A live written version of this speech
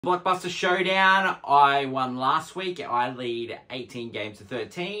Blockbuster Showdown. I won last week. I lead 18 games to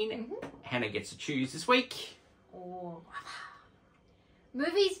 13. Hannah gets to choose this week. Oh.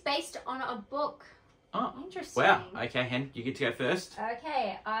 Movies based on a book. Oh, interesting. Wow. Okay, Hen, you get to go first.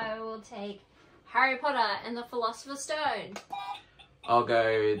 Okay, I will take Harry Potter and the Philosopher's Stone. I'll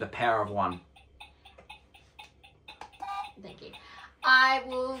go The Power of One. Thank you. I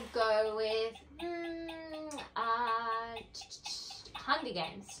will go with Hunger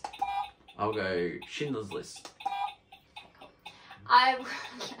Games. I'll go Schindler's List. Okay, cool.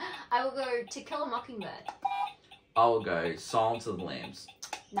 I will go To Kill a Mockingbird. I'll go Silence of the Lambs.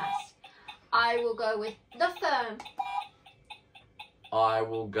 Nice. I will go with The Firm. I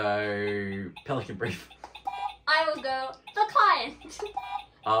will go Pelican Brief. I will go The Client.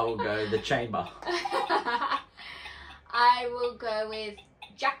 I will go The Chamber. I will go with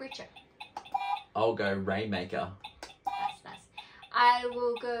Jack Reacher. I'll go Rainmaker. That's nice. I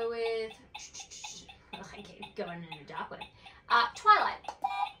will go with... I keep going in a dark way. Twilight.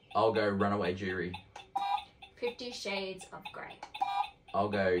 I'll go Runaway Jury. 50 Shades of Grey. I'll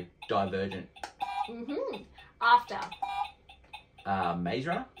go Divergent. After. Maze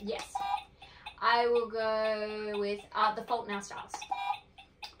Runner. Yes. I will go with The Fault in Our Stars.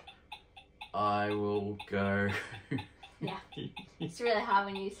 I will go... Yeah. It's really hard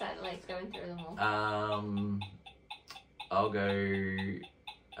when you start like going through them all. I'll go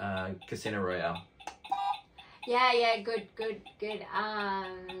Casino Royale. Yeah, good.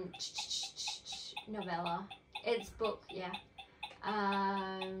 Novella. It's book, yeah.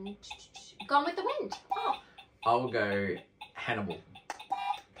 Gone with the Wind. Oh. I'll go Hannibal.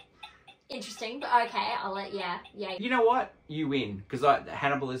 Interesting, but okay, I'll let, yeah. You know what? You win, because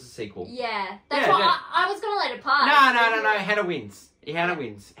Hannibal is a sequel. Yeah, that's what I was going to let it pass. No. Hannah wins. Hannah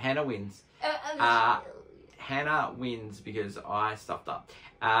wins. Hannah wins because I stuffed up.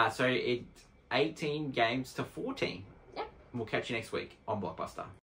 So it's 18 games to 14. Yeah. We'll catch you next week on Blockbuster.